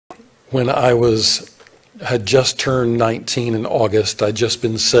when had just turned 19 in August. I'd just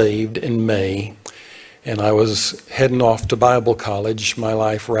been saved in May, and I was heading off to Bible college. My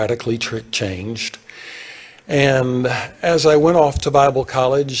life radically changed. And as I went off to Bible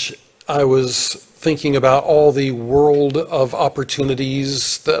college, I was thinking about all the world of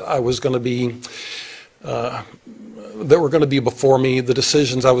opportunities that I was going to be that were going to be before me, the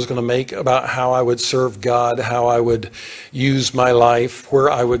decisions I was going to make about how I would serve God, how I would use my life,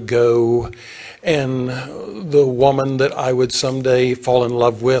 where I would go, and the woman that I would someday fall in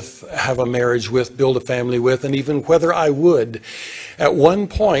love with, have a marriage with, build a family with, and even whether I would. At one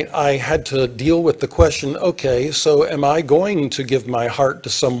point, I had to deal with the question, okay, so am I going to give my heart to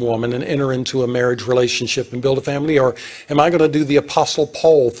some woman and enter into a marriage relationship and build a family, or am I going to do the Apostle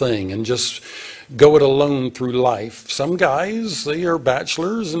Paul thing and just go it alone through life? Some guys, they are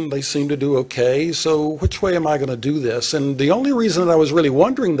bachelors and they seem to do okay, so which way am I going to do this? And the only reason that I was really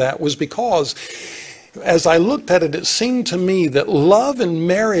wondering that was because as I looked at it, it seemed to me that love and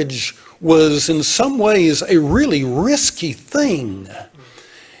marriage was in some ways a really risky thing.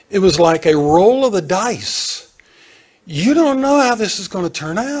 It was like a roll of the dice. You don't know how this is going to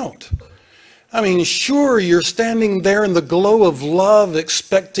turn out. I mean, sure, you're standing there in the glow of love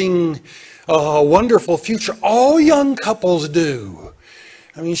expecting a wonderful future. All young couples do.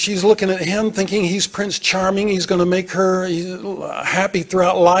 I mean, she's looking at him thinking he's Prince Charming. He's going to make her happy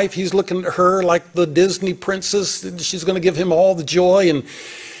throughout life. He's looking at her like the Disney princess. She's going to give him all the joy.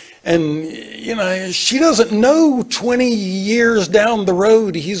 And you know, she doesn't know 20 years down the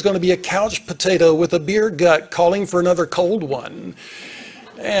road he's going to be a couch potato with a beer gut calling for another cold one.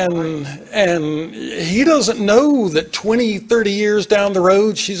 And he doesn't know that 20, 30 years down the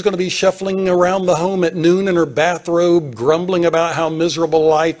road, she's going to be shuffling around the home at noon in her bathrobe, grumbling about how miserable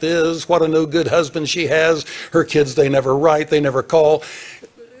life is, what a no good husband she has, her kids, they never write, they never call.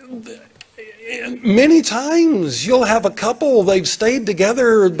 Many times you'll have a couple, they've stayed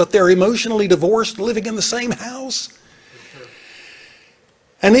together, but they're emotionally divorced, living in the same house.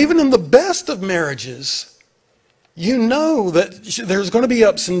 And even in the best of marriages, you know that there's going to be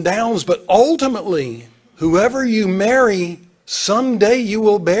ups and downs, but ultimately, whoever you marry, someday you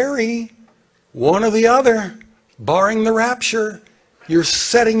will bury one or the other, barring the rapture. You're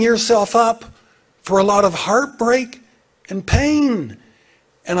setting yourself up for a lot of heartbreak and pain.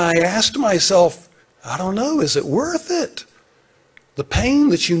 And I asked myself, I don't know, is it worth it? The pain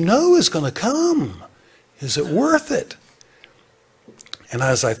that you know is going to come, is it worth it? And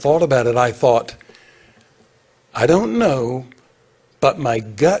as I thought about it, I thought, I don't know, but my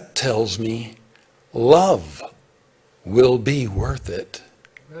gut tells me love will be worth it.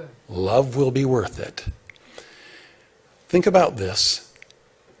 Love will be worth it. Think about this.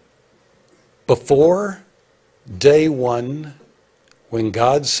 Before day one, when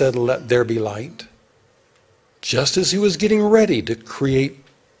God said, "Let there be light," just as he was getting ready to create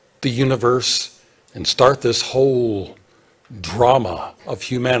the universe and start this whole drama of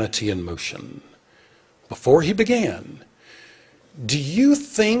humanity in motion, before he began, do you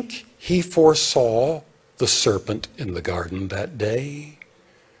think he foresaw the serpent in the garden that day?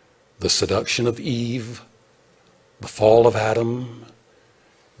 The seduction of Eve, the fall of Adam?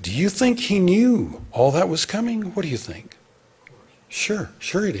 Do you think he knew all that was coming? What do you think? Sure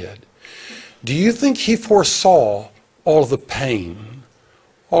he did. Do you think he foresaw all of the pain,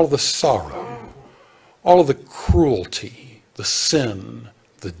 all of the sorrow, all of the cruelty, the sin,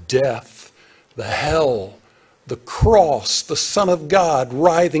 the death, the hell, the cross, the Son of God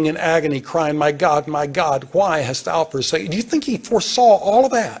writhing in agony, crying, my God, why hast thou forsaken?" Do you think he foresaw all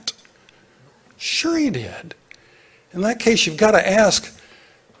of that? Sure he did. In that case, you've got to ask,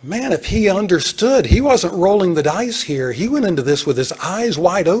 man, if he understood, he wasn't rolling the dice here. He went into this with his eyes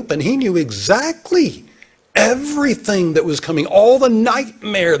wide open. He knew exactly everything that was coming, all the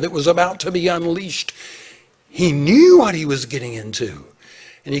nightmare that was about to be unleashed. He knew what he was getting into.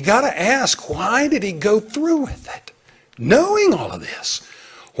 And you got to ask, why did he go through with it? Knowing all of this,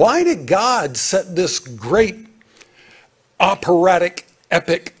 why did God set this great operatic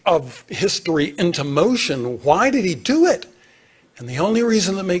epic of history into motion? Why did he do it? And the only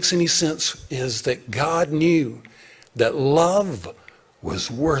reason that makes any sense is that God knew that love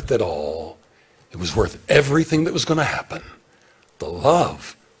was worth it all. It was worth everything that was going to happen. The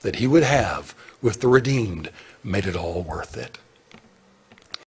love that he would have with the redeemed made it all worth it.